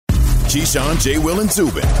Keyshawn, J. Will, and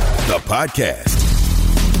Zubin, the podcast.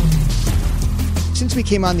 Since we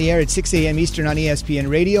came on the air at 6 a.m. Eastern on ESPN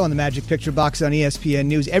Radio, on the Magic Picture Box on ESPN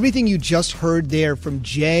News, everything you just heard there from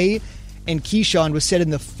Jay and Keyshawn was said in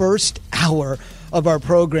the first hour of our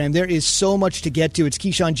program. There is so much to get to. It's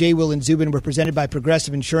Keyshawn, J. Will, and Zubin. We're presented by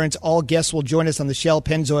Progressive Insurance. All guests will join us on the Shell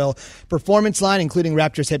Pennzoil Performance Line, including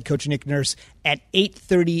Raptors head coach Nick Nurse at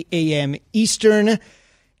 8:30 a.m. Eastern.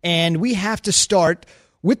 And we have to start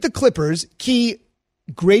with the Clippers. Key,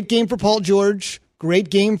 great game for Paul George.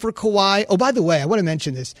 Great game for Kawhi. Oh, by the way, I want to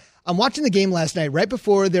mention this. I'm watching the game last night, right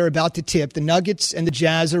before they're about to tip. The Nuggets and the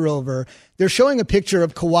Jazz are over. They're showing a picture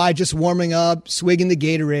of Kawhi just warming up, swigging the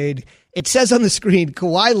Gatorade. It says on the screen,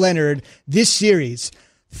 Kawhi Leonard, this series,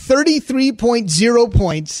 33.0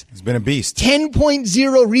 points. He's been a beast.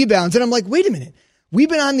 10.0 rebounds. And I'm like, wait a minute. We've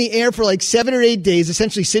been on the air for like 7 or 8 days,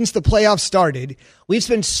 essentially since the playoffs started. We've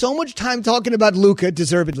spent so much time talking about Luka,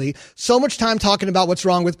 deservedly, so much time talking about what's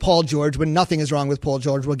wrong with Paul George when nothing is wrong with Paul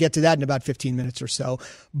George. We'll get to that in about 15 minutes or so.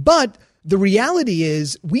 But the reality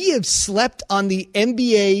is we have slept on the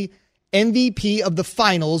NBA MVP of the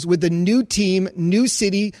finals with the new team, new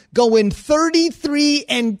city, going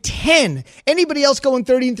 33-10. Anybody else going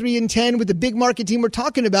 33-10 with the big market team? We're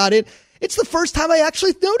talking about it. It's the first time I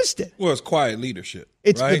actually noticed it. Well, it's quiet leadership.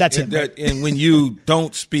 Right? That's it. And when you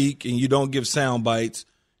don't speak and you don't give sound bites,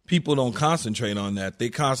 people don't concentrate on that. They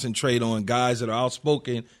concentrate on guys that are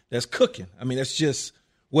outspoken, that's cooking. I mean, that's just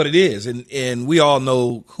what it is. And we all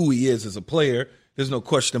know who he is as a player. There's no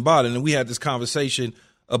question about it. And we had this conversation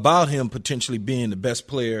about him potentially being the best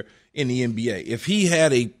player in the NBA. If he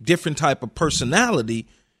had a different type of personality,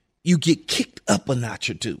 you get kicked up a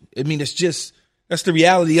notch or two. I mean, that's the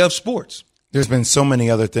reality of sports. There's been so many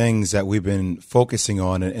other things that we've been focusing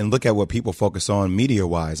on, and look at what people focus on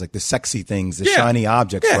media-wise, like the sexy things, the shiny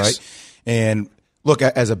objects, right? And look,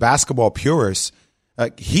 as a basketball purist,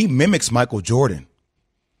 he mimics Michael Jordan.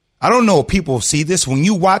 I don't know if people see this. When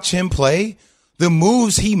you watch him play, the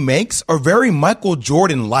moves he makes are very Michael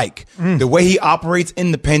Jordan-like. The way he operates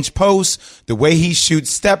in the pinch post, the way he shoots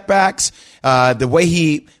step backs, the way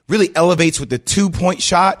he really elevates with the two-point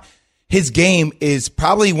shot. His game is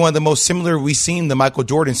probably one of the most similar we've seen to Michael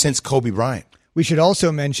Jordan since Kobe Bryant. We should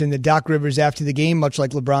also mention that Doc Rivers, after the game, much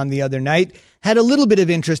like LeBron the other night, had a little bit of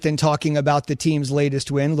interest in talking about the team's latest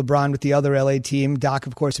win. LeBron with the other LA team, Doc,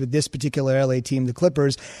 of course, with this particular LA team, the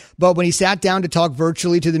Clippers. But when he sat down to talk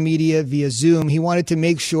virtually to the media via Zoom, he wanted to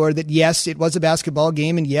make sure that, yes, it was a basketball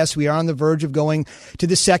game, and yes, we are on the verge of going to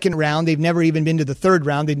the second round. They've never even been to the third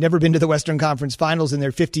round. They've never been to the Western Conference Finals in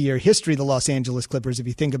their 50-year history, the Los Angeles Clippers, if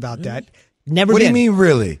you think about that. Never What been. do you mean,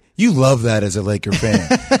 really? You love that as a Laker fan.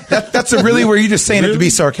 That's a really where you're just saying it to be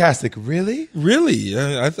sarcastic. Really? Really?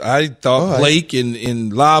 I thought Blake in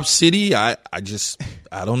Lob City, I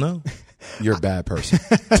don't know. You're a bad person.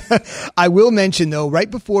 I will mention, though, right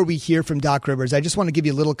before we hear from Doc Rivers, I just want to give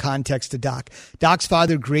you a little context to Doc. Doc's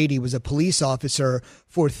father, Grady, was a police officer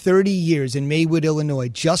for 30 years in Maywood, Illinois,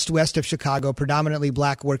 just west of Chicago, predominantly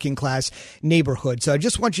black working class neighborhood. So I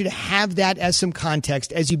just want you to have that as some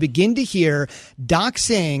context as you begin to hear Doc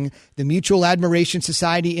saying the Mutual Admiration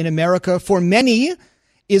Society in America, for many,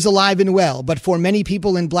 is alive and well, but for many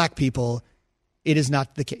people and black people, it is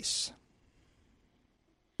not the case.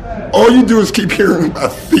 All you do is keep hearing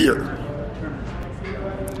about fear.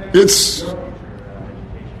 It's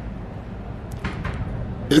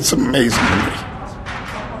amazing to me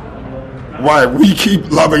why we keep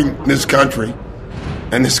loving this country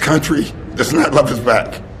and this country does not love us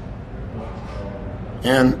back.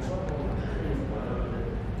 And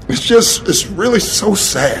it's really so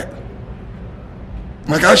sad.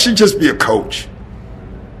 Like, I should just be a coach.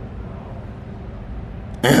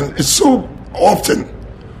 And it's so often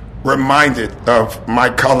reminded of my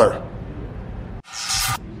color.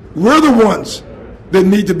 We're the ones that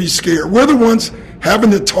need to be scared. We're the ones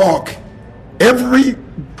having to talk to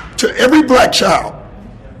every black child.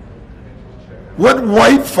 What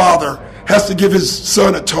white father has to give his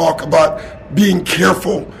son a talk about being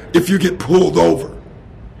careful if you get pulled over?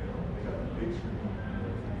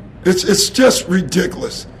 It's just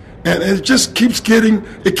ridiculous. And it just keeps going.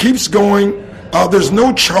 There's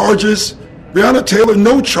no charges. Breonna Taylor,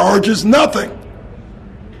 no charges, nothing.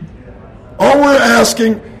 All we're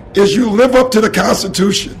asking is you live up to the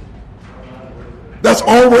Constitution. That's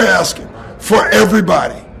all we're asking for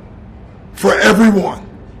everybody, for everyone.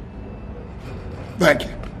 Thank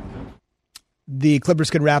you. the Clippers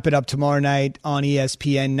could wrap it up tomorrow night on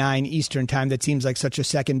ESPN 9 Eastern time. That seems like such a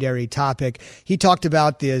secondary topic. He talked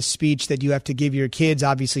about the speech that you have to give your kids.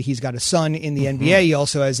 Obviously, he's got a son in the NBA. He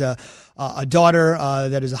also has a daughter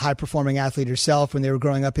that is a high-performing athlete herself when they were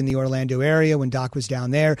growing up in the Orlando area when Doc was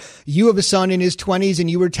down there. You have a son in his 20s, and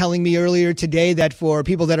you were telling me earlier today that for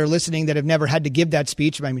people that are listening that have never had to give that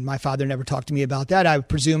speech, I mean, my father never talked to me about that. I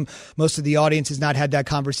presume most of the audience has not had that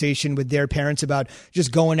conversation with their parents about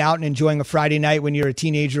just going out and enjoying a Friday night when you're a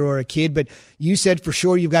teenager or a kid. But you said for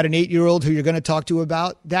sure you've got an 8-year-old who you're going to talk to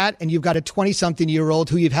about that, and you've got a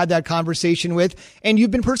 20-something-year-old who you've had that conversation with, and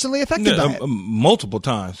you've been personally affected by it. Multiple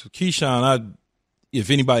times. Keyshawn, if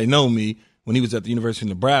anybody know me, when he was at the University of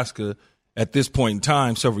Nebraska, at this point in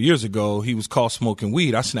time, several years ago, he was caught smoking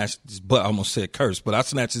weed. I snatched his butt. I almost said curse, but I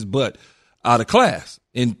snatched his butt out of class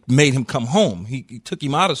and made him come home. He took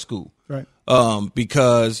him out of school. Right.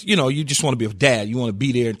 Because, you just want to be a dad. You want to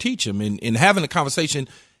be there and teach him. And having a conversation,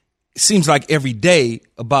 it seems like every day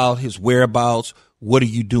about his whereabouts. What are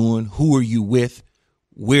you doing? Who are you with?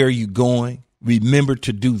 Where are you going? Remember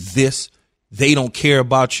to do this. They don't care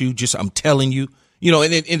about you. Just, I'm telling you,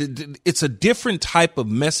 and it's a different type of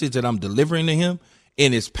message that I'm delivering to him.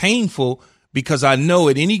 And it's painful because I know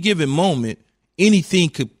at any given moment, anything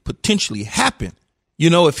could potentially happen.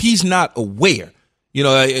 If he's not aware,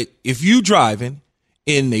 if you driving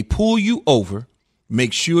and they pull you over,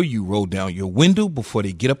 make sure you roll down your window before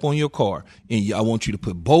they get up on your car. And I want you to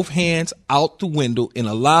put both hands out the window and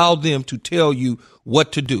allow them to tell you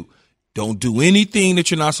what to do. Don't do anything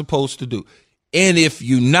that you're not supposed to do. And if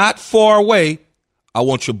you're not far away, I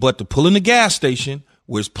want your butt to pull in the gas station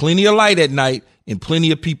where there's plenty of light at night and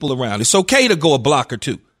plenty of people around. It's okay to go a block or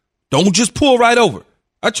two. Don't just pull right over.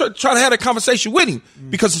 I try to have a conversation with him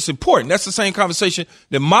because it's important. That's the same conversation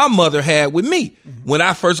that my mother had with me when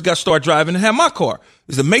I first got started driving and had my car.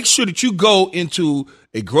 Is to make sure that you go into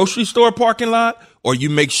a grocery store parking lot or you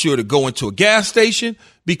make sure to go into a gas station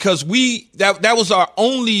because that was our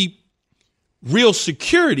only real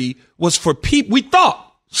security was for people. We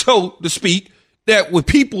thought, so to speak, that with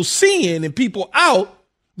people seeing and people out,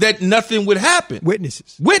 that nothing would happen.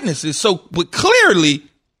 Witnesses. So, but clearly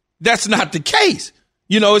that's not the case.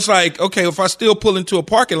 It's like, okay, if I still pull into a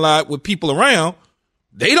parking lot with people around,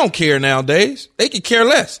 they don't care nowadays. They could care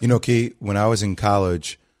less. Key, when I was in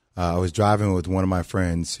college, I was driving with one of my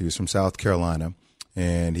friends. He was from South Carolina,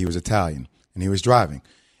 and he was Italian, and he was driving.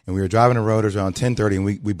 And we were driving the road. It was around 10:30, and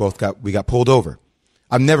we both got pulled over.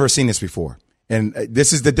 I've never seen this before. And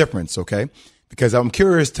this is the difference, okay? Because I'm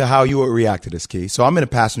curious to how you would react to this, Key. So I'm in the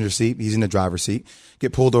passenger seat. He's in the driver's seat.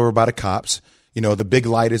 Get pulled over by the cops. The big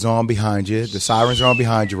light is on behind you. The sirens are on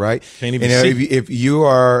behind you, right? Can't even see. If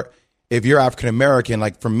you're African American,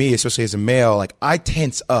 like for me, especially as a male, like I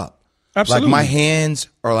tense up. Absolutely. Like my hands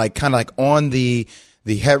are like kind of like on the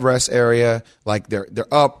headrest area. Like they're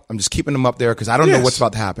up. I'm just keeping them up there because I don't know what's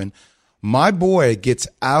about to happen. My boy gets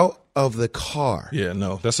out of the car. Yeah,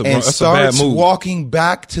 no, that's a bad move. And starts walking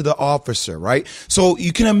back to the officer, right? So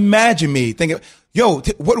you can imagine me thinking, yo,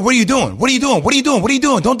 what are you doing? What are you doing? What are you doing? What are you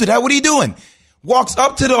doing? Don't do that. What are you doing? Walks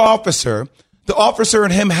up to the officer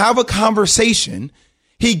and him have a conversation.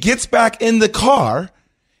 He gets back in the car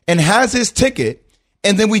and has his ticket,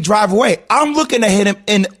 and then we drive away. I'm looking at him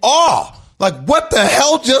in awe. Like, what the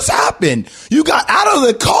hell just happened? You got out of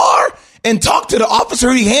the car and talked to the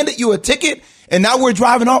officer. He handed you a ticket, and now we're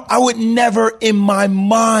driving off. I would never in my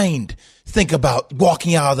mind think about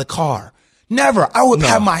walking out of the car. Never. I would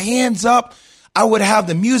have my hands up. I would have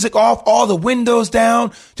the music off, all the windows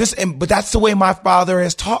down, but that's the way my father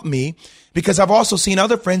has taught me because I've also seen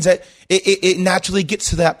other friends that it naturally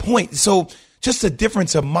gets to that point. So just a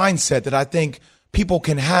difference of mindset that I think people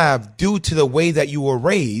can have due to the way that you were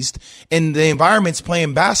raised and the environments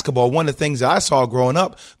playing basketball. One of the things that I saw growing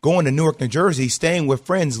up, going to Newark, New Jersey, staying with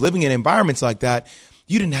friends, living in environments like that,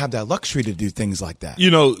 you didn't have that luxury to do things like that.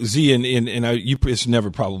 Z, it's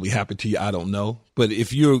never probably happened to you. I don't know. But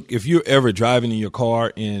if you're ever driving in your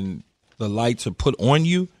car and the lights are put on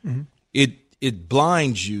you, it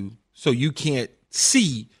blinds you so you can't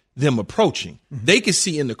see them approaching. They can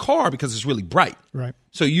see in the car because it's really bright. Right.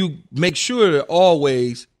 So you make sure to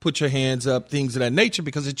always put your hands up, things of that nature,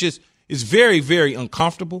 because it's very, very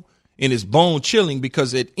uncomfortable and it's bone chilling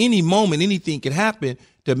because at any moment, anything can happen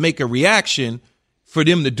to make a reaction for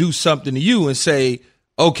them to do something to you and say,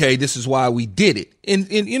 okay, this is why we did it.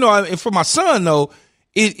 And for my son, though,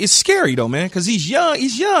 it's scary, though, man, because he's young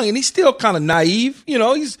and he's still kind of naive.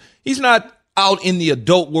 He's not out in the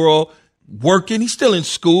adult world working. He's still in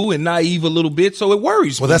school and naive a little bit. So it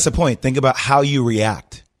worries me. Well, that's the point. Think about how you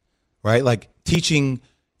react, right? Like teaching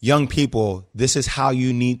young people, this is how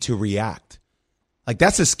you need to react. Like,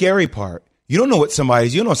 that's the scary part. You don't know what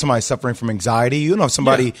somebody's suffering from anxiety. You don't know if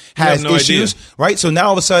somebody has issues, right? So now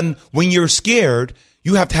all of a sudden, when you're scared,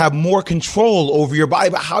 you have to have more control over your body,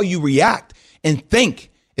 about how you react and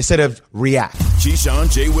think instead of react.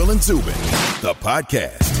 Keyshawn, J. Will, and Zubin, the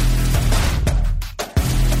podcast.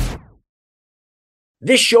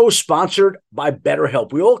 This show is sponsored by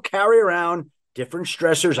BetterHelp. We all carry around different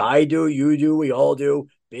stressors. I do, you do, we all do,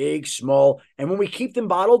 big, small. And when we keep them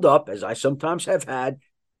bottled up, as I sometimes have had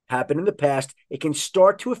happen in the past, it can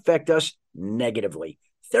start to affect us negatively.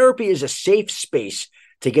 Therapy is a safe space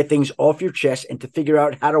to get things off your chest and to figure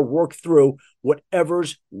out how to work through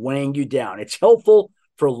whatever's weighing you down. It's helpful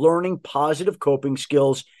for learning positive coping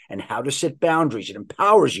skills and how to set boundaries. It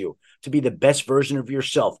empowers you to be the best version of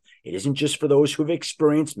yourself. It isn't just for those who have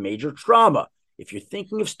experienced major trauma. If you're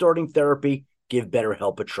thinking of starting therapy, give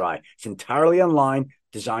BetterHelp a try. It's entirely online,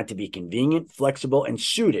 designed to be convenient, flexible, and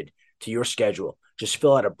suited to your schedule. Just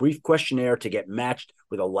fill out a brief questionnaire to get matched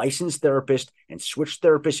with a licensed therapist and switch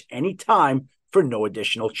therapists anytime for no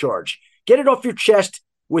additional charge. Get it off your chest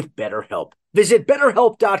with BetterHelp. Visit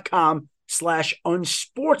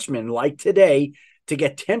BetterHelp.com/unsportsmanlike today to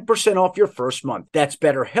get 10% off your first month. That's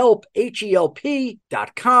BetterHelp,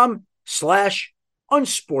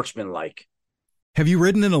 HELP.com/unsportsmanlike. Have you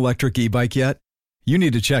ridden an electric e-bike yet? You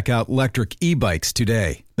need to check out Electric E-Bikes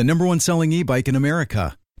today, the #1 selling e-bike in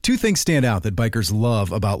America. Two things stand out that bikers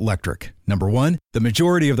love about Electric. Number one, the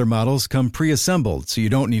majority of their models come pre-assembled, so you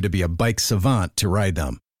don't need to be a bike savant to ride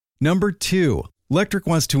them. Number two, Electric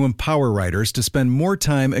wants to empower riders to spend more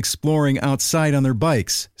time exploring outside on their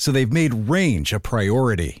bikes, so they've made range a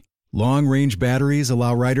priority. Long-range batteries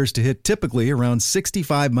allow riders to hit typically around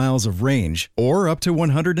 65 miles of range, or up to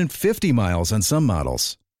 150 miles on some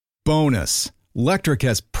models. Bonus, Electric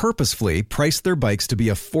has purposefully priced their bikes to be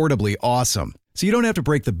affordably awesome, so you don't have to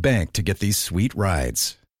break the bank to get these sweet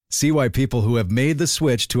rides. See why people who have made the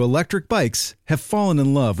switch to electric bikes have fallen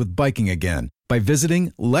in love with biking again by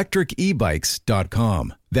visiting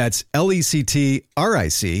electricebikes.com. That's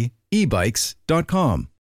LECTRIC ebikes.com.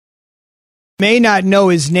 May not know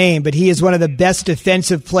his name, but he is one of the best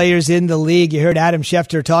defensive players in the league. You heard Adam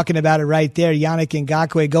Schefter talking about it right there. Yannick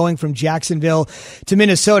Ngakoue going from Jacksonville to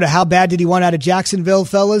Minnesota. How bad did he want out of Jacksonville,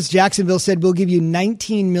 fellas? Jacksonville said, we'll give you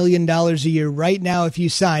 $19 million a year right now if you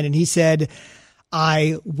sign. And he said,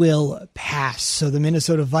 I will pass. So the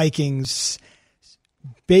Minnesota Vikings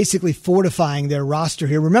basically fortifying their roster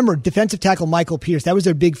here. Remember, defensive tackle Michael Pierce, that was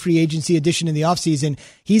their big free agency addition in the offseason.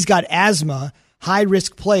 He's got asthma.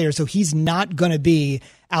 High-risk player, so he's not going to be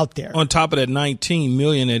out there. On top of that $19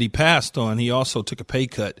 million that he passed on, he also took a pay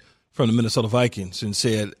cut from the Minnesota Vikings and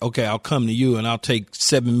said, okay, I'll come to you and I'll take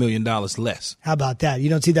 $7 million less. How about that? You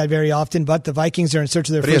don't see that very often, but the Vikings are in search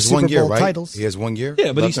of their first Super Bowl titles. He has 1 year?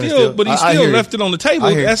 Yeah, but he still left it on the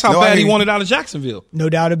table. That's how bad he wanted out of Jacksonville. No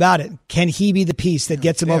doubt about it. Can he be the piece that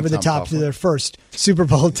gets him over the top to their first Super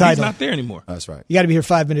Bowl title? He's not there anymore. That's right. You got to be here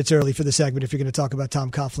 5 minutes early for the segment if you're going to talk about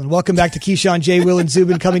Tom Coughlin. Welcome back to Keyshawn, J. Will, and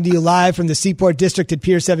Zubin, coming to you live from the Seaport District at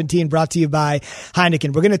Pier 17, brought to you by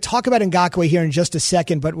Heineken. We're going to talk about Ngakoue here in just a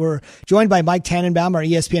second, but we're joined by Mike Tannenbaum, our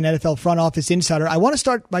ESPN NFL front office insider. I want to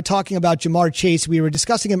start by talking about Jamar Chase. We were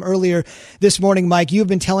discussing him earlier this morning, Mike. You've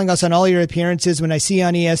been telling us on all your appearances, when I see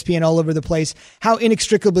on ESPN all over the place, how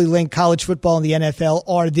inextricably linked college football and the NFL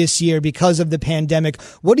are this year because of the pandemic.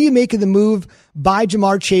 What do you make of the move by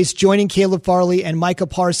Jamar Chase joining Caleb Farley and Micah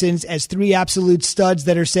Parsons as three absolute studs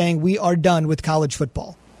that are saying we are done with college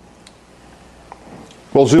football?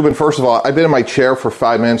 Well, Zubin, first of all, I've been in my chair for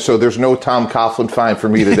 5 minutes, so there's no Tom Coughlin fine for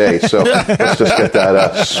me today. So let's just get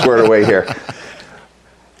that squared away here.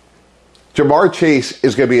 Jamar Chase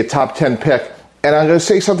is going to be a top 10 pick, and I'm going to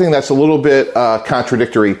say something that's a little bit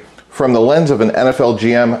contradictory. From the lens of an NFL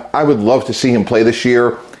GM, I would love to see him play this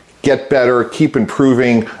year, get better, keep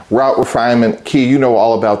improving, route refinement. Key, you know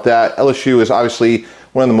all about that. LSU is obviously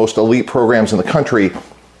one of the most elite programs in the country.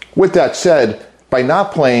 With that said, by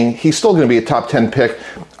not playing, he's still going to be a top 10 pick.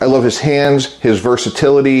 I love his hands, his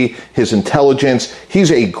versatility, his intelligence.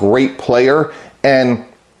 He's a great player, and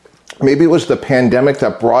maybe it was the pandemic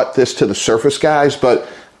that brought this to the surface, guys, but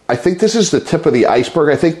I think this is the tip of the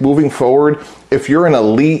iceberg. I think moving forward, if you're an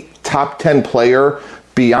elite top 10 player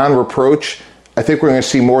beyond reproach, I think we're going to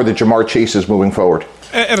see more of the Jamar Chases moving forward.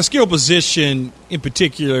 At a skill position in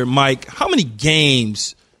particular, Mike, how many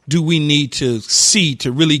games do we need to see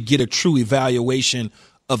to really get a true evaluation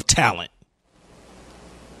of talent?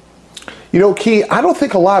 You know, Key, I don't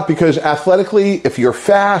think a lot, because athletically, if you're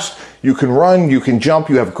fast, you can run, you can jump,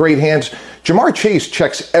 you have great hands, Jamar Chase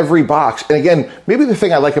checks every box. And again, maybe the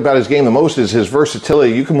thing I like about his game the most is his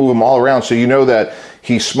versatility. You can move him all around, so you know that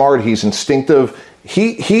he's smart, he's instinctive.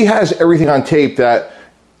 He has everything on tape that,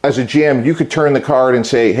 as a GM, you could turn the card and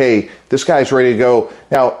say, hey, this guy's ready to go.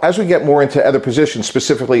 Now, as we get more into other positions,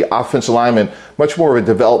 specifically offensive lineman, much more of a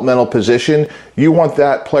developmental position, you want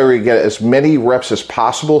that player to get as many reps as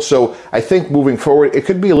possible. So I think moving forward, it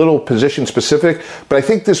could be a little position specific, but I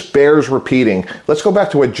think this bears repeating. Let's go back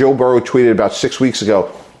to what Joe Burrow tweeted about 6 weeks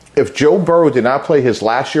ago. If Joe Burrow did not play his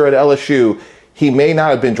last year at LSU, he may not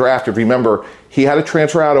have been drafted. Remember, he had to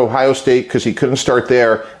transfer out of Ohio State because he couldn't start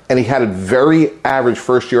there, and he had a very average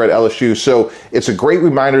first year at LSU. So it's a great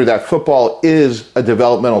reminder that football is a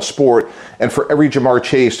developmental sport, and for every Jamar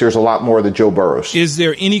Chase, there's a lot more of the Joe Burrows. Is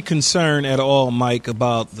there any concern at all, Mike,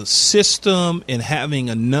 about the system and having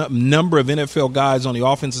a number of NFL guys on the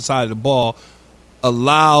offensive side of the ball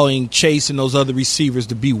allowing Chase and those other receivers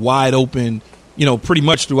to be wide open, pretty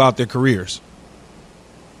much throughout their careers?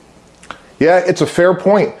 Yeah, it's a fair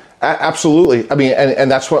point. Absolutely. I mean, and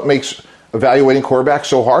that's what makes evaluating quarterbacks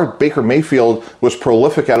so hard. Baker Mayfield was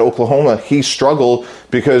prolific at Oklahoma. He struggled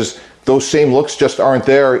because those same looks just aren't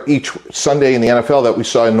there each Sunday in the NFL that we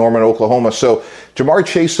saw in Norman, Oklahoma. So Jamar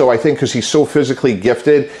Chase, though, I think because he's so physically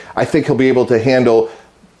gifted, I think he'll be able to handle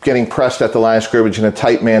getting pressed at the line of scrimmage in a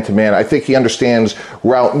tight man-to-man. I think he understands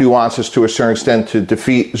route nuances to a certain extent to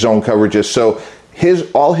defeat zone coverages. So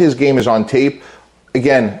all his game is on tape.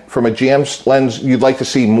 Again, from a GM's lens, you'd like to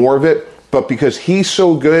see more of it, but because he's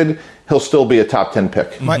so good, he'll still be a top 10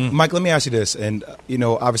 pick. Mm-hmm. Mike, let me ask you this. And,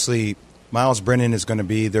 obviously, Miles Brennan is going to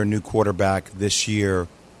be their new quarterback this year.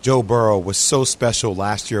 Joe Burrow was so special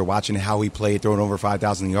last year watching how he played, throwing over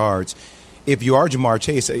 5,000 yards. If you are Jamar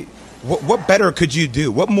Chase, what better could you do?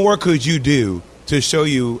 What more could you do to show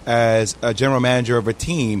you as a general manager of a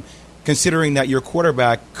team, considering that your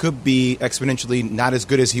quarterback could be exponentially not as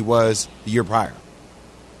good as he was the year prior?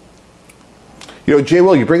 Jay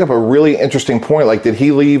Will, you bring up a really interesting point. Like, did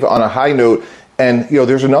he leave on a high note? And,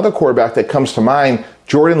 there's another quarterback that comes to mind,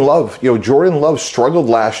 Jordan Love. Jordan Love struggled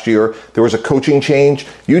last year. There was a coaching change.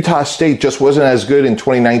 Utah State just wasn't as good in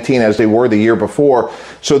 2019 as they were the year before.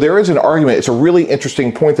 So there is an argument. It's a really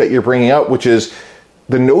interesting point that you're bringing up, which is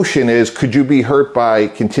the notion is, could you be hurt by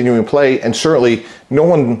continuing play? And certainly no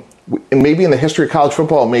one, and maybe in the history of college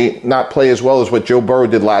football, may not play as well as what Joe Burrow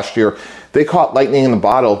did last year. They caught lightning in the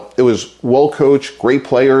bottle. It was well coached, great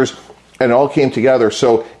players, and it all came together.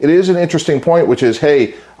 So it is an interesting point, which is,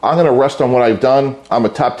 hey, I'm going to rest on what I've done. I'm a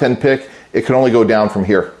top 10 pick. It can only go down from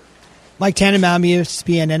here. Mike Tannenbaum,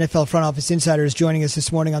 ESPN NFL Front Office Insider, is joining us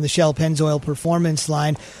this morning on the Shell Pennzoil Performance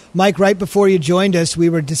Line. Mike, right before you joined us, we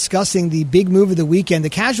were discussing the big move of the weekend. The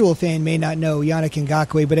casual fan may not know Yannick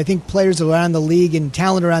Ngakoue, but I think players around the league and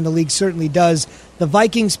talent around the league certainly does. The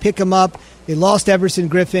Vikings pick him up. They lost Everson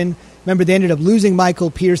Griffin. Remember, they ended up losing Michael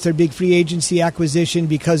Pierce, their big free agency acquisition,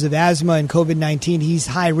 because of asthma and COVID-19. He's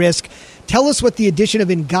high risk. Tell us what the addition of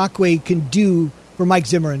Ngakoue can do for Mike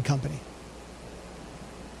Zimmer and company.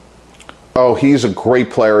 Oh, he's a great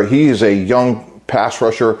player. He is a young pass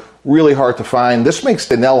rusher, really hard to find. This makes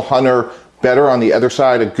Danielle Hunter better on the other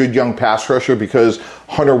side, a good young pass rusher, because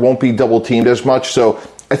Hunter won't be double teamed as much. So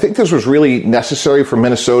I think this was really necessary for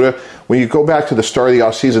Minnesota. When you go back to the start of the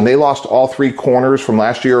offseason, they lost all three corners from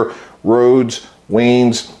last year, Rhodes,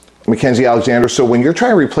 Waynes, Mackenzie Alexander. So when you're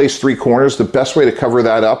trying to replace three corners, the best way to cover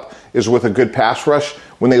that up is with a good pass rush.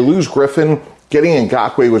 When they lose Griffin, getting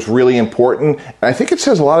Ngakoue was really important. And I think it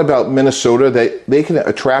says a lot about Minnesota that they can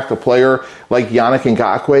attract a player like Yannick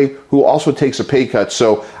Ngakoue, who also takes a pay cut.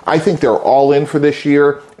 So I think they're all in for this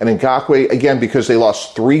year. And Ngakoue, again, because they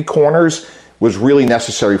lost three corners, was really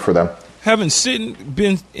necessary for them. Having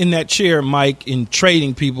been in that chair, Mike, in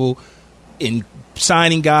trading people, in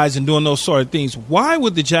signing guys and doing those sort of things, why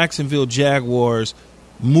would the Jacksonville Jaguars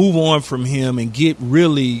move on from him and get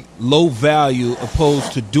really low value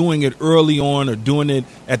opposed to doing it early on or doing it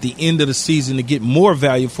at the end of the season to get more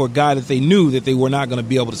value for a guy that they knew that they were not going to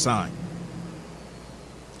be able to sign?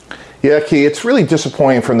 Yeah, Key, it's really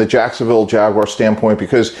disappointing from the Jacksonville Jaguars standpoint,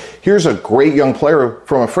 because here's a great young player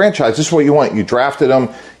from a franchise. This is what you want. You drafted him.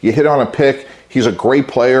 You hit on a pick. He's a great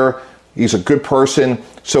player. He's a good person.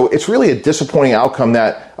 So it's really a disappointing outcome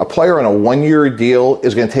that a player on a one-year deal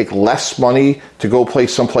is going to take less money to go play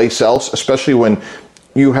someplace else, especially when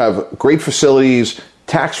you have great facilities,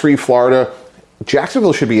 tax-free Florida.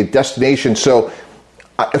 Jacksonville should be a destination. So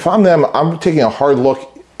if I'm them, I'm taking a hard look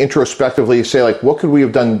introspectively, say, like, what could we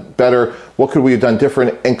have done better? What could we have done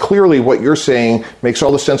different? And clearly what you're saying makes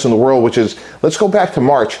all the sense in the world, which is, let's go back to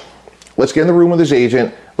March. Let's get in the room with his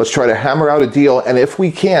agent. Let's try to hammer out a deal. And if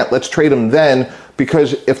we can't, let's trade him then,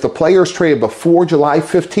 because if the player is traded before July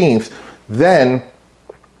 15th, then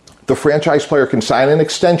the franchise player can sign an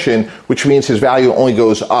extension, which means his value only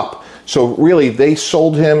goes up. So really, they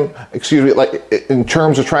sold him, like in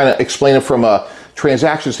terms of trying to explain it from a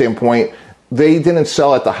transaction standpoint, they didn't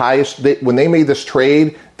sell at the highest. When they made this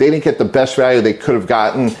trade, they didn't get the best value they could have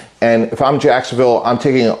gotten. And if I'm Jacksonville, I'm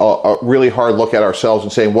taking a really hard look at ourselves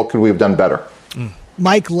and saying, what could we have done better?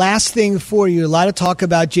 Mike, last thing for you. A lot of talk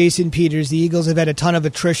about Jason Peters. The Eagles have had a ton of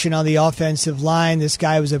attrition on the offensive line. This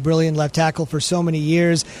guy was a brilliant left tackle for so many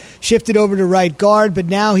years. Shifted over to right guard, but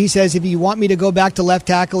now he says, if you want me to go back to left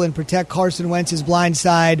tackle and protect Carson Wentz's blind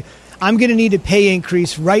side, I'm going to need a pay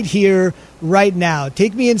increase right here, right now.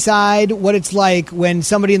 Take me inside what it's like when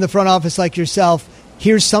somebody in the front office like yourself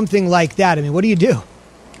hears something like that. I mean, what do you do?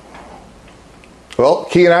 Well,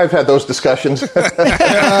 Key and I have had those discussions.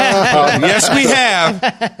 Yes, we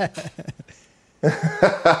have.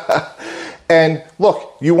 And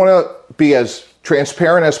look, you want to be as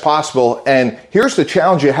transparent as possible. And here's the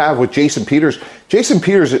challenge you have with Jason Peters. Jason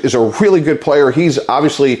Peters is a really good player. He's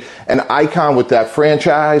obviously an icon with that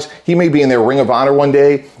franchise. He may be in their Ring of Honor one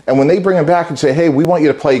day. And when they bring him back and say, hey, we want you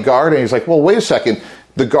to play guard, and he's like, well, wait a second.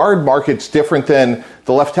 The guard market's different than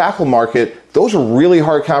the left tackle market. Those are really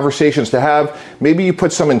hard conversations to have. Maybe you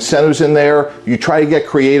put some incentives in there. You try to get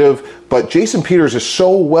creative. But Jason Peters is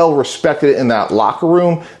so well respected in that locker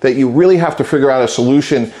room that you really have to figure out a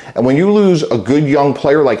solution. And when you lose a good young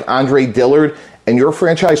player like Andre Dillard and your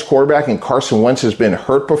franchise quarterback and Carson Wentz has been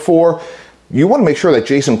hurt before, you want to make sure that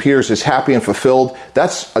Jason Peters is happy and fulfilled.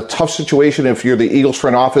 That's a tough situation if you're the Eagles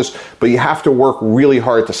front office, but you have to work really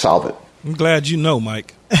hard to solve it. I'm glad you know,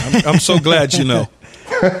 Mike. I'm so glad you know.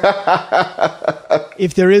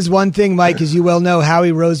 If there is one thing, Mike, as you well know,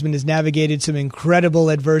 Howie Roseman has navigated some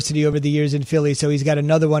incredible adversity over the years in Philly, so he's got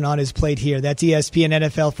another one on his plate here. That's ESPN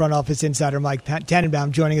NFL front office insider Mike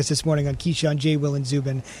Tannenbaum joining us this morning on Keyshawn, J. Will, and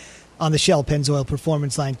Zubin on the Shell Pennzoil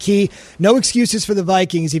Performance Line. Key, no excuses for the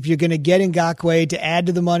Vikings. If you're going to get Ngakoue to add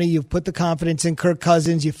to the money, you've put the confidence in Kirk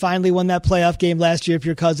Cousins. You finally won that playoff game last year for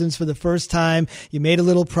your Cousins for the first time. You made a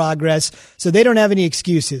little progress. So they don't have any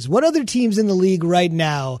excuses. What other teams in the league right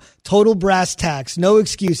now, total brass tacks, no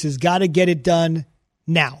excuses, got to get it done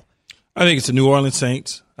now? I think it's the New Orleans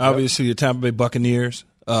Saints. Obviously, the Tampa Bay Buccaneers,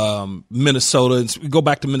 Minnesota. Go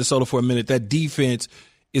back to Minnesota for a minute. That defense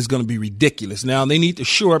is going to be ridiculous. Now, they need to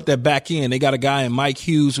shore up that back end. They got a guy in Mike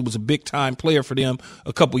Hughes who was a big-time player for them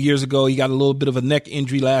a couple years ago. He got a little bit of a neck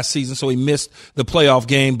injury last season, so he missed the playoff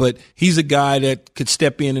game, but he's a guy that could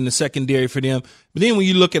step in the secondary for them. But then when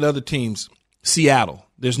you look at other teams, Seattle,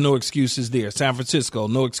 there's no excuses there. San Francisco,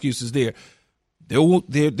 no excuses there.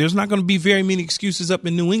 There's not going to be very many excuses up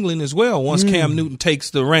in New England as well once Cam Newton takes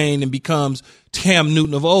the reign and becomes Cam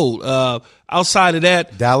Newton of old. Outside of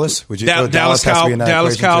that, Dallas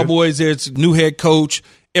Cowboys, there's a new head coach.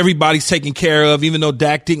 Everybody's taken care of, even though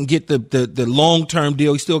Dak didn't get the long-term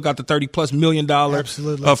deal. He still got the $30+ million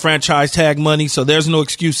franchise tag money, so there's no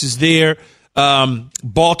excuses there.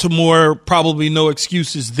 Baltimore, probably no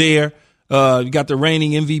excuses there. You got the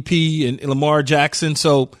reigning MVP and Lamar Jackson,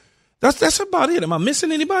 so that's about it. Am I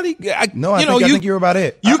missing anybody? I think you're about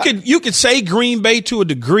it. You could say Green Bay to a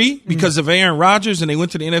degree because of Aaron Rodgers and they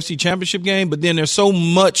went to the NFC Championship game, but then there's so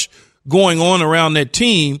much going on around that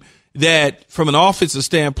team that from an offensive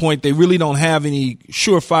standpoint, they really don't have any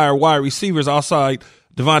surefire wide receivers outside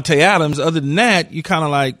Devontae Adams. Other than that, you kind of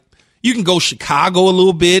like, you can go Chicago a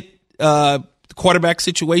little bit. The quarterback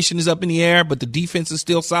situation is up in the air, but the defense is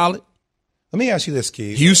still solid. Let me ask you this,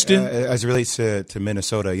 Keith. Houston, as it relates to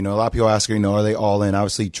Minnesota, a lot of people ask, are they all in?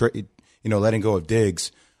 Obviously, letting go of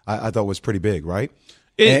Diggs, I thought was pretty big, right?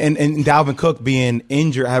 And Dalvin Cook being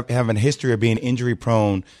injured, having a history of being injury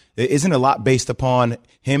prone, isn't a lot based upon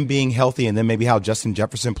him being healthy and then maybe how Justin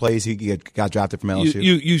Jefferson plays. He got drafted from LSU.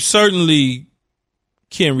 You certainly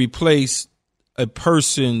can replace a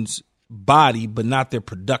person's body, but not their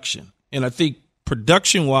production. And I think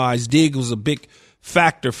production-wise, Diggs was a big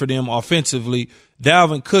factor for them offensively.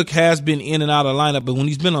 Dalvin Cook has been in and out of the lineup, but when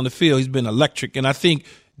he's been on the field, he's been electric. And I think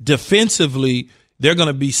defensively, they're going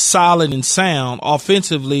to be solid and sound.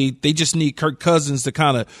 Offensively, they just need Kirk Cousins to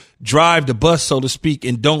kind of drive the bus, so to speak,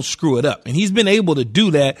 and don't screw it up. And he's been able to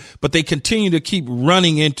do that, but they continue to keep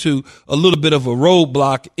running into a little bit of a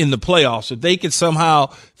roadblock in the playoffs. If they can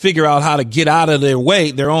somehow figure out how to get out of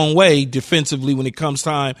their own way defensively when it comes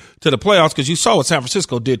time to the playoffs, because you saw what San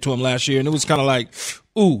Francisco did to them last year, and it was kind of like,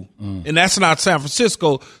 ooh. And that's not San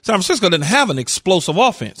Francisco. San Francisco didn't have an explosive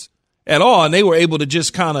offense at all, and they were able to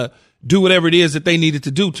just kind of do whatever it is that they needed to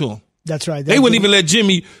do to him. That's right. They wouldn't even let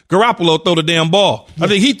Jimmy Garoppolo throw the damn ball. Yeah. I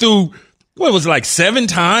think he threw what was it, like 7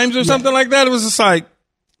 times or something like that? It was just like,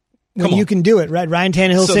 come on. You can do it, right? Ryan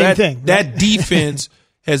Tannehill, so same thing. That defense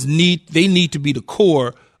they need to be the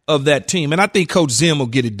core of that team. And I think Coach Zim will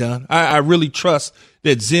get it done. I really trust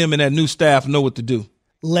that Zim and that new staff know what to do.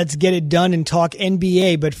 Let's get it done and talk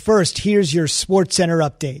NBA. But first, here's your SportsCenter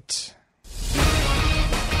update.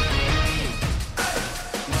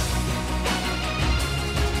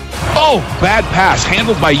 Oh, bad pass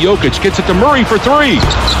handled by Jokic. Gets it to Murray for 3.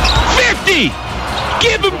 50!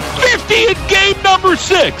 Give him 50 in game number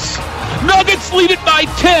 6. Nuggets lead it by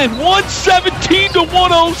 10, 117 to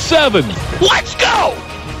 107. Let's go!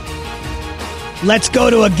 Let's go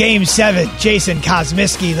to a Game 7. Jason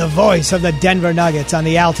Kosmiski, the voice of the Denver Nuggets on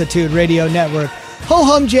the Altitude Radio Network.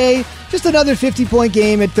 Ho-hum, Jay. Just another 50-point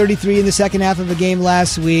game at 33 in the second half of a game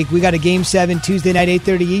last week. We got a Game 7 Tuesday night,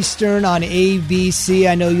 8:30 Eastern on ABC.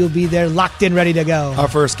 I know you'll be there, locked in, ready to go. Our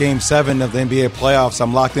first Game 7 of the NBA playoffs.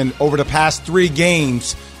 I'm locked in. Over the past 3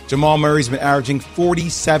 games, Jamal Murray's been averaging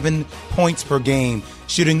 47 points per game,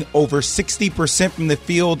 shooting over 60% from the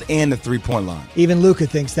field and the three-point line. Even Luka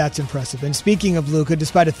thinks that's impressive. And speaking of Luka,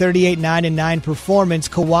 despite a 38-9-9 performance,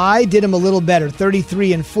 Kawhi did him a little better,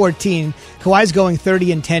 33-14. Kawhi's going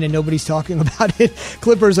 30-10, and nobody's talking about it.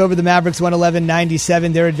 Clippers over the Mavericks,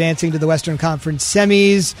 111-97. They're advancing to the Western Conference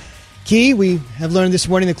semis. Key, we have learned this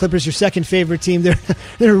morning the Clippers, your second favorite team. They're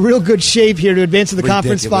in real good shape here to advance to the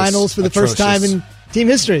conference finals for the first time in team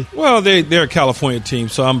history. Well, they're a California team,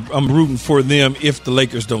 so I'm rooting for them if the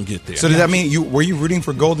Lakers don't get there. So does that mean were you rooting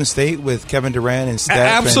for Golden State with Kevin Durant and Steph?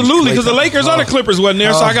 Absolutely, because the Lakers or the Clippers wasn't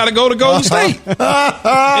there, so I got to go to Golden State.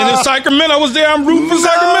 And if Sacramento was there, I'm rooting for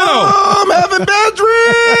Sacramento. I'm having bad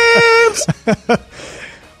dreams.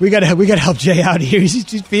 We got to help Jay out here.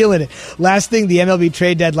 He's feeling it. Last thing, the MLB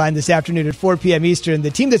trade deadline this afternoon at 4 p.m. Eastern. The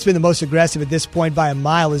team that's been the most aggressive at this point by a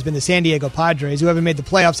mile has been the San Diego Padres, who haven't made the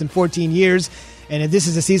playoffs in 14 years. And if this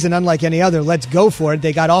is a season unlike any other, let's go for it.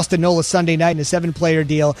 They got Austin Nola Sunday night in a 7-player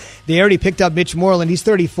deal. They already picked up Mitch Moreland. He's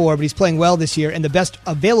 34, but he's playing well this year. And the best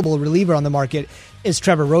available reliever on the market is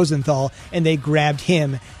Trevor Rosenthal, and they grabbed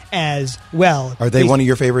him as well. Are they one of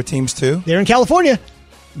your favorite teams, too? They're in California.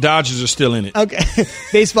 Dodgers are still in it. Okay.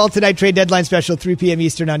 Baseball tonight, trade deadline special, 3 p.m.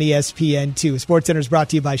 Eastern on ESPN2. SportsCenter is brought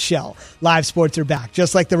to you by Shell. Live sports are back,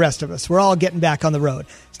 just like the rest of us. We're all getting back on the road.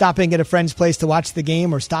 Stopping at a friend's place to watch the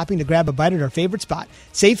game or stopping to grab a bite at our favorite spot.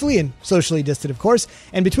 Safely and socially distant, of course.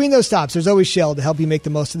 And between those stops, there's always Shell to help you make the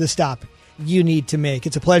most of the stop you need to make.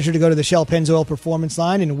 It's a pleasure to go to the Shell Pennzoil Performance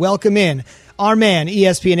Line and welcome in our man,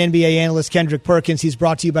 ESPN NBA analyst Kendrick Perkins. He's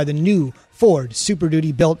brought to you by the new Ford Super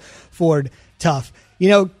Duty built Ford Tough. You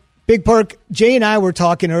know, Big Perk, Jay and I were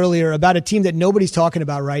talking earlier about a team that nobody's talking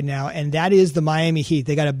about right now, and that is the Miami Heat.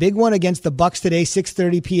 They got a big one against the Bucks today,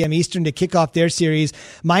 6:30 p.m. Eastern to kick off their series.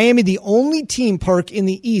 Miami, the only team, Perk, in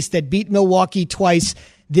the East that beat Milwaukee twice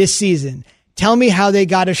this season. Tell me how they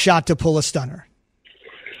got a shot to pull a stunner.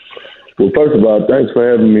 Well, first of all, thanks for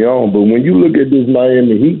having me on. But when you look at this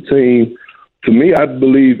Miami Heat team, to me, I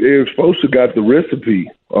believe Eric Spoelstra got the recipe.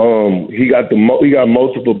 He got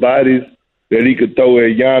multiple bodies that he could throw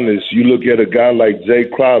at Giannis. You look at a guy like Jay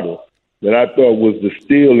Crowder that I thought was the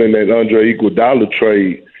steal in that Andre Iguodala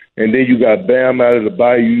trade, and then you got Bam out of the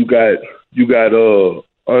bayou. You got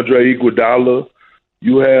Andre Iguodala.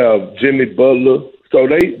 You have Jimmy Butler. So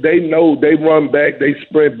they know they run back, they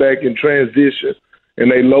sprint back in transition,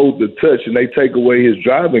 and they load the touch and they take away his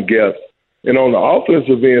driving gaps. And on the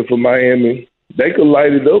offensive end for Miami, they could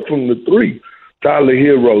light it up from the 3. Tyler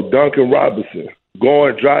Hero, Duncan Robinson,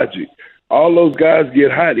 Goran Dragic. All those guys get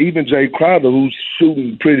hot. Even Jay Crowder, who's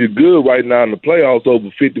shooting pretty good right now in the playoffs, over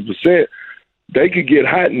 50%, they could get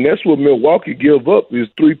hot, and that's what Milwaukee give up is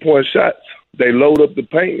 3-point shots. They load up the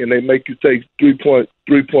paint, and they make you take three-point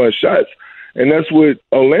shots, and that's what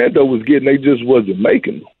Orlando was getting. They just wasn't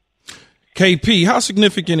making them. KP, how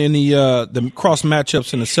significant in the cross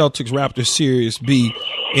matchups in the Celtics-Raptors series be?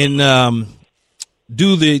 In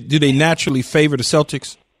do they naturally favor the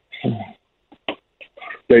Celtics?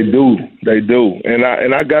 They do, and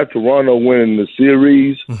I got Toronto winning the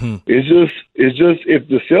series. Mm-hmm. It's just if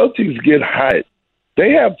the Celtics get hot,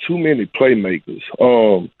 they have too many playmakers.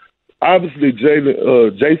 Obviously,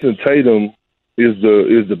 Jason Tatum is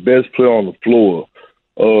the best player on the floor.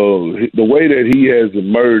 The way that he has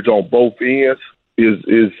emerged on both ends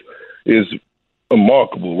is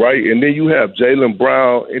remarkable, right? And then you have Jaylen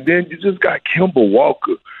Brown, and then you just got Kemba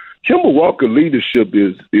Walker. Kemba Walker leadership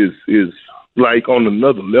is like on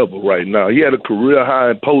another level right now. He had a career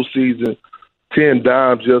high in postseason, 10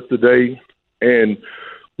 dimes yesterday. And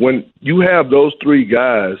when you have those 3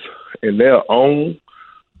 guys and they're on,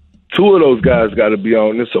 Two of those guys got to be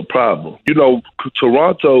on. It's a problem.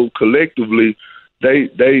 Toronto collectively, they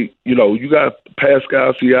you got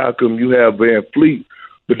Pascal Siakam, you have Van Fleet,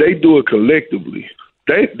 but they do it collectively.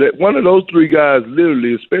 They one of those three guys,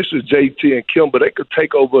 literally, especially JT and Kimber, they could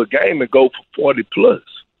take over a game and go for 40+.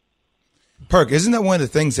 Perk, isn't that one of the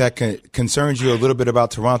things that concerns you a little bit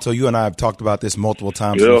about Toronto? You and I have talked about this multiple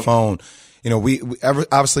times on the phone. We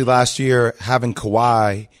obviously last year having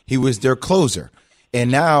Kawhi, he was their closer. And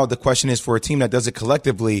now the question is, for a team that does it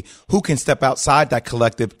collectively, who can step outside that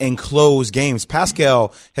collective and close games?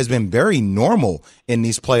 Pascal has been very normal in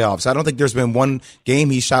these playoffs. I don't think there's been one game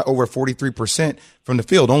he shot over 43% from the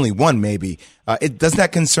field, only one maybe. Doesn't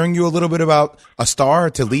that concern you a little bit about a star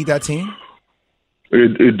to lead that team?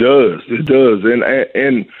 It does. It does.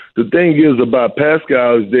 And the thing is about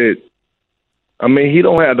Pascal is that, he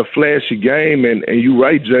don't have the flashy game, and you're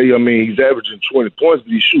right, Jay. He's averaging 20 points,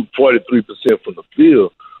 but he shoots 43% from the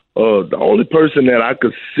field. The only person that I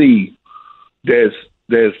could see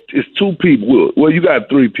it's two people. Well, you got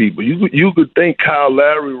three people. You could think Kyle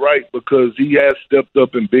Lowry, right, because he has stepped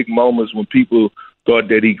up in big moments when people thought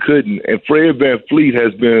that he couldn't. And Fred VanVleet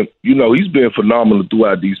has been, he's been phenomenal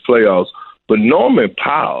throughout these playoffs. But Norman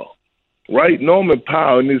Powell, right? Norman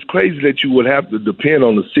Powell, and it's crazy that you would have to depend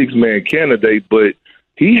on the six-man candidate, but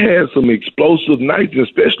he had some explosive nights,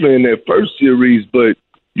 especially in that first series. But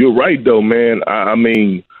you're right, though, man.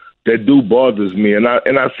 That dude bothers me. And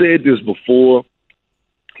I said this before,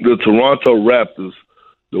 the Toronto Raptors,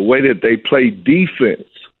 the way that they play defense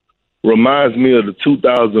reminds me of the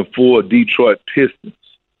 2004 Detroit Pistons.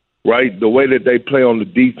 Right, the way that they play on the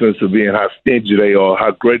defensive end, how stingy they are,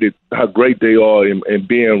 how great they are in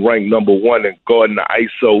being ranked number one and guarding the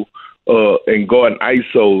ISO, and guarding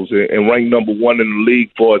ISOs, and ranked number one in the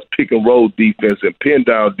league for its pick and roll defense and pin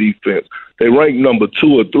down defense. They rank number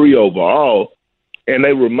 2 or 3 overall, and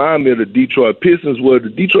they remind me of the Detroit Pistons, where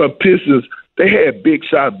the Detroit Pistons, they had big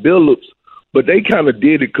shot buildups, but they kind of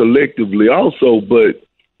did it collectively also. But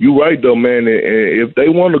you're right though, man. And if they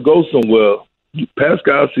want to go somewhere,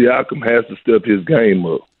 Pascal Siakam has to step his game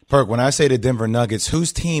up. Perk, when I say the Denver Nuggets,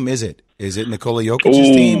 whose team is it? Is it Nikola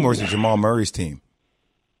Jokic's team or is it Jamal Murray's team?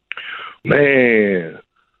 Man,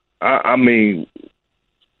 2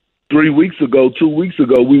 weeks ago,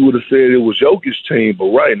 we would have said it was Jokic's team.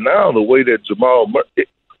 But right now, the way that Jamal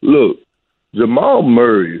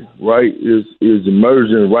Murray, right, is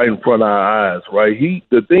emerging right in front of our eyes, right?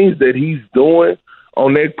 The things that he's doing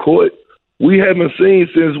on that court, we haven't seen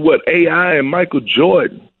since AI and Michael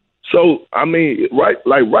Jordan. So,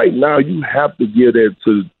 right now, you have to give that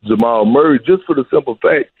to Jamal Murray just for the simple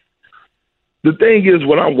fact. The thing is,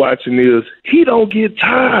 what I'm watching is he don't get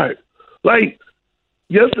tired. Like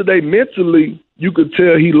yesterday, mentally, you could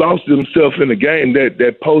tell he lost himself in the game.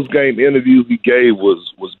 That post-game interview he gave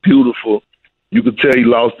was beautiful. You could tell he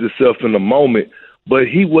lost himself in the moment, but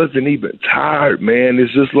he wasn't even tired, man.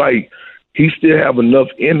 It's just like he still have enough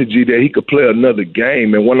energy that he could play another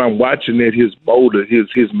game. And when I'm watching it, his motor, his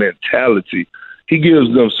mentality, he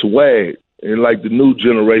gives them swag. And like the new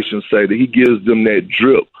generation say, that he gives them that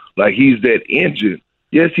drip. Like he's that engine.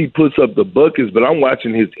 Yes, he puts up the buckets, but I'm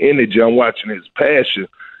watching his energy. I'm watching his passion.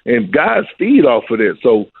 And guys feed off of that.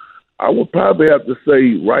 So I would probably have to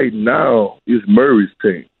say right now is Murray's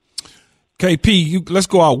team. KP, let's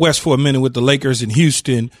go out west for a minute with the Lakers in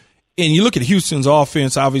Houston. And you look at Houston's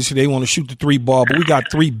offense, obviously they want to shoot the 3 ball, but we got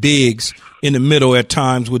 3 bigs in the middle at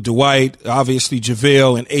times with Dwight, obviously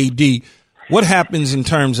JaVale, and AD. What happens in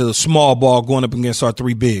terms of the small ball going up against our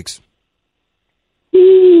 3 bigs?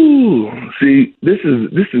 Ooh, see, this is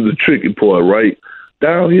the tricky part, right?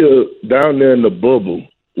 Down there in the bubble,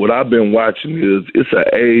 what I've been watching is it's an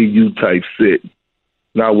AAU type set.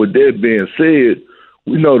 Now, with that being said,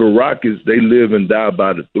 we know the Rockets, they live and die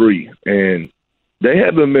by the 3, and they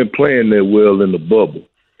haven't been playing that well in the bubble.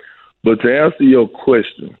 But to answer your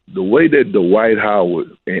question, the way that Dwight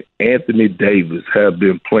Howard and Anthony Davis have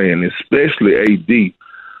been playing, especially AD,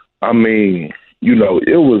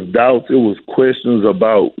 it was doubts, it was questions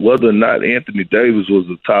about whether or not Anthony Davis was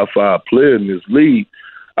a top 5 player in this league.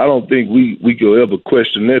 I don't think we could ever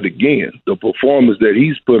question that again. The performance that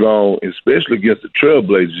he's put on, especially against the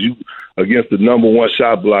Trailblazers, against the number 1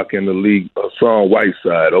 shot block in the league, Hassan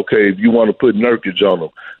Whiteside. Okay, if you want to put Nurkic on him,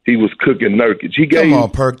 he was cooking Nurkic. Come on,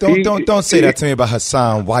 Perk. Don't say that to me about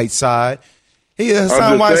Hassan Whiteside.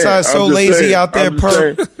 Hassan Whiteside's so lazy out there,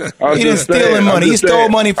 Perk. He done stealing money. He stole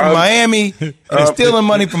money from Miami and he's stealing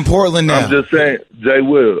money from Portland now. I'm just saying, Jay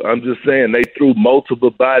Will, they threw multiple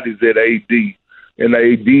bodies at AD. And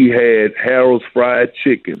AD had Harold's fried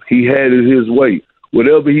chicken. He had it his way.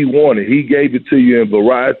 Whatever he wanted, he gave it to you in a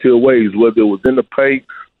variety of ways, whether it was in the paint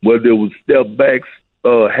whether it was step backs,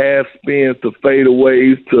 half spins to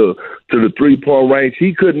fadeaways to the 3-point range.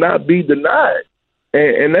 He could not be denied.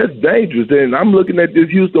 And that's dangerous. And I'm looking at this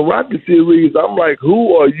Houston Rockets series. I'm like,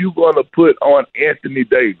 who are you going to put on Anthony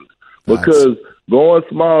Davis? Because going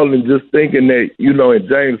small and just thinking that, and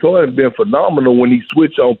James Harden been phenomenal when he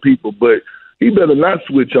switch on people, but he better not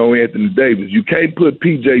switch on Anthony Davis. You can't put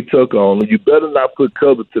P.J. Tucker on him. You better not put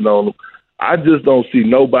Covington on him. I just don't see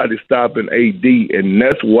nobody stopping AD, and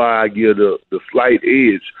that's why I give the slight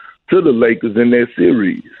edge to the Lakers in that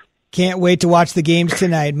series. Can't wait to watch the games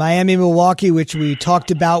tonight. Miami-Milwaukee, which we talked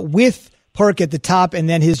about with Perk at the top, and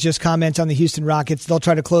then his just comments on the Houston Rockets. They'll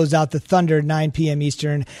try to close out the Thunder 9 p.m.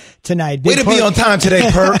 Eastern tonight. Way to be on time today,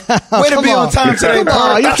 Perk. Way to be on time today,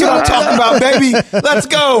 Perk. That's what I'm talking about, baby. Let's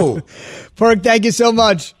go. Perk, thank you so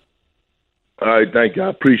much. All right, thank you. I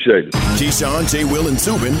appreciate it. Keyshawn, J. Will, and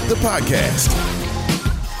Zubin, the podcast.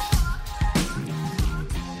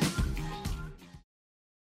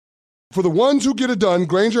 For the ones who get it done,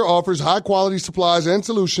 Grainger offers high-quality supplies and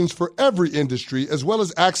solutions for every industry, as well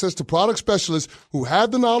as access to product specialists who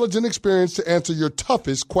have the knowledge and experience to answer your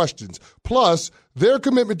toughest questions. Plus, their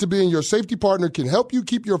commitment to being your safety partner can help you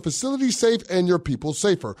keep your facility safe and your people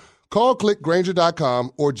safer. Call, click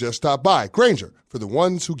Grainger.com, or just stop by. Grainger, for the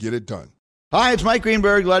ones who get it done. Hi, it's Mike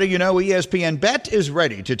Greenberg letting you know ESPN Bet is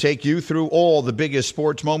ready to take you through all the biggest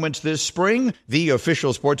sports moments this spring. The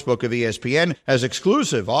official sportsbook of ESPN has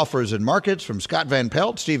exclusive offers and markets from Scott Van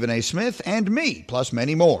Pelt, Stephen A. Smith, and me, plus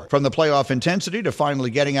many more. From the playoff intensity to finally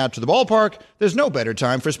getting out to the ballpark, there's no better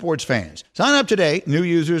time for sports fans. Sign up today. New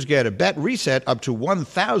users get a bet reset up to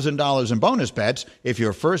 $1,000 in bonus bets if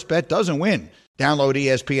your first bet doesn't win. Download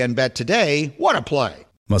ESPN Bet today. What a play.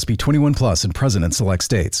 Must be 21 plus and present in select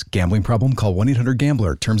states. Gambling problem? Call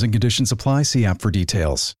 1-800-GAMBLER. Terms and conditions apply. See app for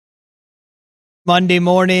details. Monday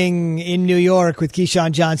morning in New York with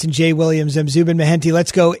Keyshawn Johnson, Jay Williams, and Zubin Mehenti.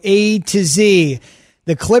 Let's go A to Z.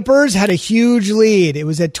 The Clippers had a huge lead. It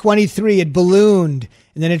was at 23. It ballooned,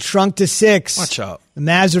 and then it shrunk to 6. Watch out. The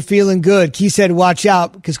Mavs are feeling good. Key said watch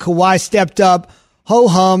out because Kawhi stepped up.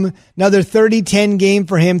 Ho-hum. Another 30-10 game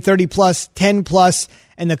for him, 30-plus, 10-plus.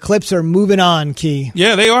 And the Clips are moving on, Key.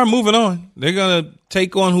 Yeah, they are moving on. They're going to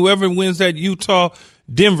take on whoever wins that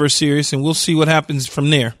Utah-Denver series, and we'll see what happens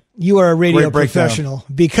from there. You are a radio professional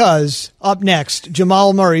because up next,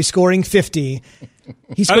 Jamal Murray scoring 50.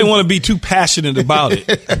 I didn't want to be too passionate about it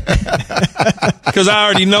because I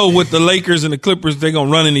already know with the Lakers and the Clippers, they're going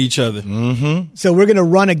to run into each other. Mm-hmm. So we're going to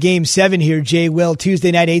run a Game 7 here, Jay Will,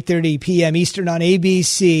 Tuesday night, 8:30 p.m. Eastern on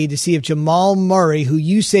ABC to see if Jamal Murray, who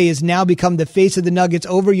you say has now become the face of the Nuggets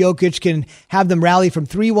over Jokic, can have them rally from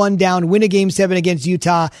 3-1 down, win a Game 7 against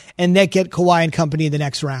Utah, and then get Kawhi and company in the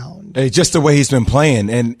next round. Hey, just the way he's been playing.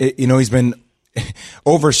 And, he's been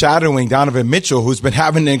overshadowing Donovan Mitchell, who's been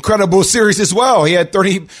having an incredible series as well. He had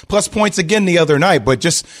 30-plus points again the other night, but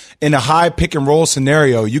just in a high pick-and-roll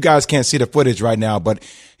scenario, you guys can't see the footage right now, but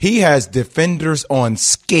he has defenders on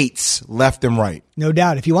skates left and right. No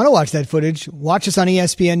doubt. If you want to watch that footage, watch us on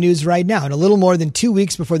ESPN News right now. In a little more than 2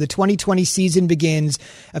 weeks before the 2020 season begins,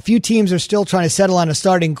 a few teams are still trying to settle on a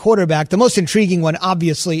starting quarterback. The most intriguing one,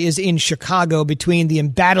 obviously, is in Chicago between the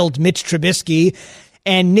embattled Mitch Trubisky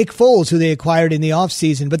and Nick Foles, who they acquired in the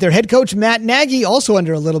offseason. But their head coach, Matt Nagy, also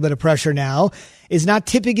under a little bit of pressure now, is not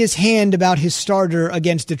tipping his hand about his starter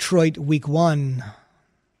against Detroit week 1.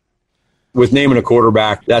 With naming a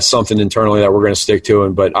quarterback, that's something internally that we're going to stick to.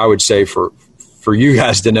 But I would say for you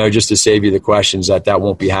guys to know, just to save you the questions, that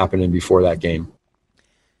won't be happening before that game.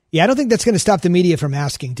 Yeah, I don't think that's going to stop the media from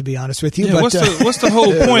asking, to be honest with you. Yeah, but what's the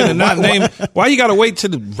whole point of not naming? Why you got to wait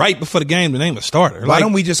till right before the game to name a starter? Why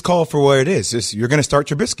don't we just call for what it is? You're going to start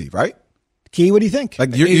Trubisky, right? Key, what do you think? Like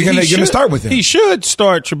you're going to start with him. He should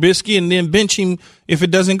start Trubisky and then bench him if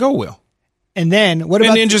it doesn't go well. And then what about?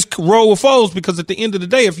 And then just roll with Foles, because at the end of the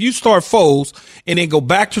day, if you start Foles and then go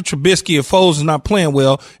back to Trubisky if Foles is not playing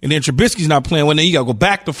well, and then Trubisky's not playing well, then you got to go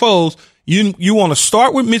back to Foles. You want to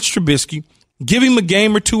start with Mitch Trubisky, give him a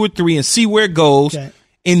game or 2 or 3 and see where it goes, okay,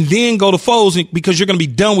 and then go to Foles because you're going to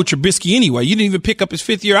be done with Trubisky anyway. You didn't even pick up his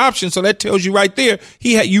 5th-year option, so that tells you right there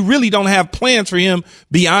you really don't have plans for him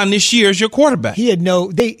beyond this year as your quarterback. He had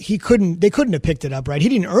they couldn't have picked it up, right? He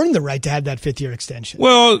didn't earn the right to have that 5th-year extension.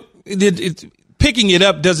 Well, picking it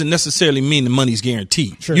up doesn't necessarily mean the money's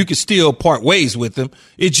guaranteed. Sure. You can still part ways with him.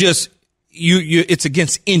 It's just it's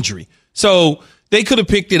against injury. So they could have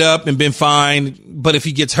picked it up and been fine, but if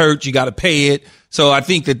he gets hurt, you got to pay it. So I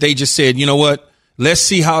think that they just said, you know what? Let's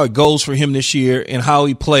see how it goes for him this year and how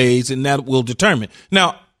he plays, and that will determine.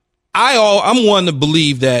 Now, I'm one to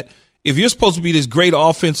believe that if you're supposed to be this great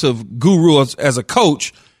offensive guru as a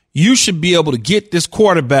coach, you should be able to get this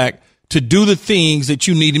quarterback to do the things that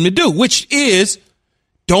you need him to do, which is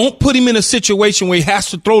don't put him in a situation where he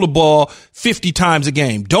has to throw the ball 50 times a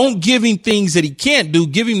game. Don't give him things that he can't do.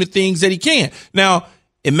 Give him the things that he can. Now,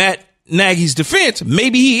 in Matt Nagy's defense,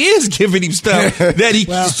 maybe he is giving him stuff that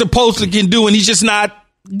he's supposed to can do, and he's just not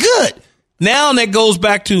good. Now that goes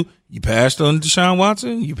back to you passed on Deshaun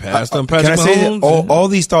Watson, you passed on Patrick Mahomes. All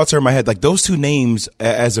these thoughts are in my head. Like those two names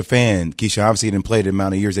as a fan, Keisha, obviously you didn't play the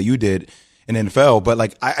amount of years that you did in NFL, but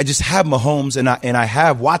like I just have Mahomes and I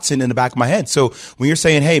have Watson in the back of my head. So when you're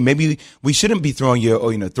saying, hey, maybe we shouldn't be throwing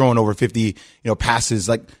throwing over 50, passes,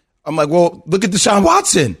 like I'm like, well, look at Deshaun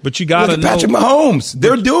Watson. But you got to know Patrick Mahomes.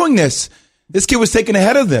 They're doing this. This kid was taken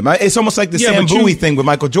ahead of them. It's almost like the Sam Bowie thing with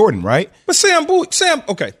Michael Jordan, right? But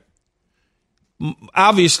okay.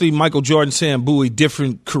 Obviously, Michael Jordan, Sam Bowie,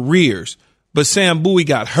 different careers. But Sam Bowie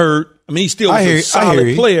got hurt. I mean, he still was a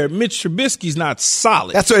solid player. Mitch Trubisky's not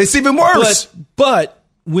solid. That's right. It's even worse. But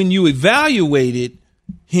when you evaluated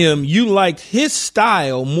him, you liked his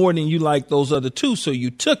style more than you liked those other two, so you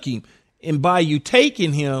took him. And by you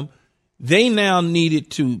taking him, they now needed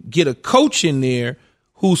to get a coach in there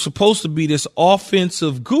who's supposed to be this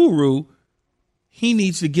offensive guru. He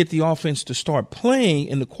needs to get the offense to start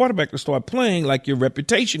playing and the quarterback to start playing like your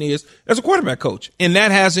reputation is as a quarterback coach. And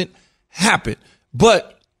that hasn't happened.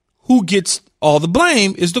 But who gets all the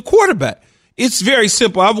blame is the quarterback. It's very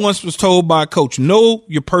simple. I once was told by a coach, know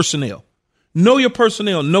your personnel. Know your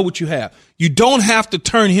personnel. Know what you have. You don't have to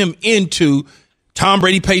turn him into Tom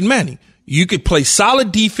Brady, Peyton Manning. You could play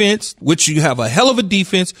solid defense, which you have a hell of a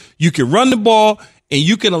defense. You can run the ball, and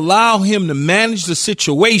you can allow him to manage the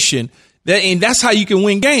situation. And that's how you can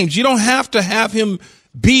win games. You don't have to have him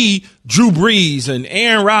be Drew Brees and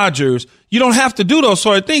Aaron Rodgers. You don't have to do those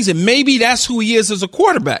sort of things. And maybe that's who he is as a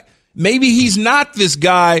quarterback. Maybe he's not this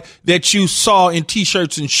guy that you saw in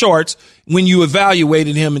T-shirts and shorts when you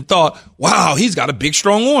evaluated him and thought, wow, he's got a big,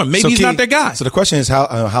 strong arm. Maybe he's not that guy. So the question is,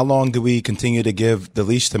 how long do we continue to give the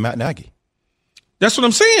leash to Matt Nagy? That's what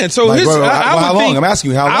I'm saying. So how long? I'm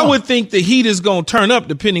asking you how long. I would think the heat is going to turn up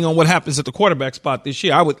depending on what happens at the quarterback spot this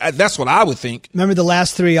year. That's what I would think. Remember the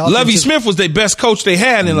last three? Lovie Smith was their best coach they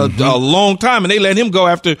had in a long time, and they let him go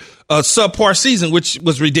after a subpar season, which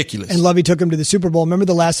was ridiculous. And Lovie took him to the Super Bowl. Remember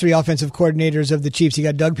the last three offensive coordinators of the Chiefs? You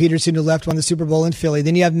got Doug Peterson, who left, won the Super Bowl in Philly.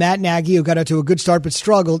 Then you have Matt Nagy, who got out to a good start but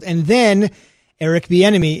struggled. And then Eric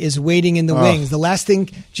Bieniemy is waiting in the wings. The last thing,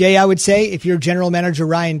 Jay, I would say, if you're general manager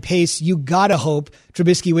Ryan Pace, you got to hope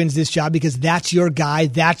Trubisky wins this job because that's your guy.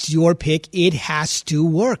 That's your pick. It has to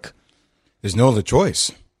work. There's no other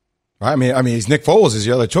choice. Right? I mean, Nick Foles is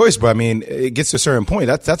your other choice, but I mean, it gets to a certain point.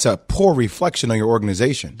 That's a poor reflection on your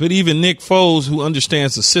organization. But even Nick Foles, who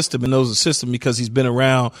understands the system and knows the system because he's been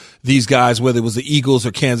around these guys, whether it was the Eagles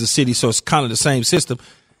or Kansas City, so it's kind of the same system.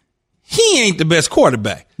 He ain't the best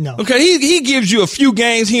quarterback. No. Okay, he gives you a few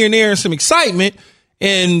games here and there and some excitement,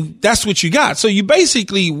 and that's what you got. So you're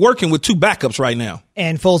basically working with two backups right now.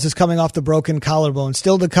 And Foles is coming off the broken collarbone.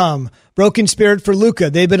 Still to come. Broken spirit for Luka.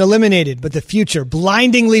 They've been eliminated, but the future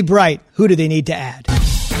blindingly bright. Who do they need to add?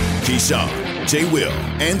 Keyshawn, J. Will,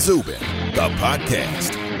 and Zubin, the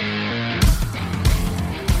podcast.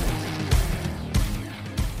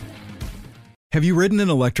 Have you ridden an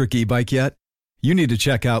electric e-bike yet? You need to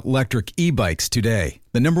check out Electric E-Bikes today,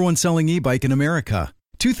 the #1 selling e-bike in America.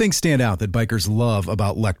 Two things stand out that bikers love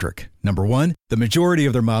about Electric. Number one, the majority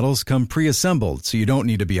of their models come pre-assembled, so you don't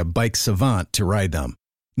need to be a bike savant to ride them.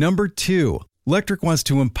 Number two, Electric wants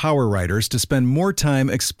to empower riders to spend more time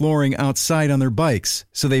exploring outside on their bikes,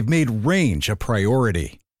 so they've made range a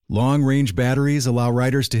priority. Long-range batteries allow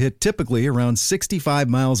riders to hit typically around 65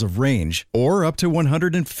 miles of range, or up to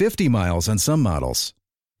 150 miles on some models.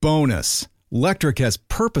 Bonus! Electric has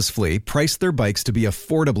purposefully priced their bikes to be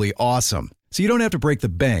affordably awesome, so you don't have to break the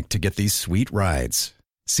bank to get these sweet rides.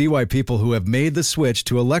 See why people who have made the switch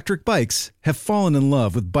to electric bikes have fallen in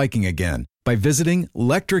love with biking again by visiting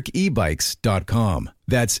electricebikes.com.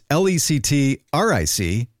 That's LECTRIC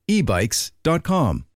ebikes.com.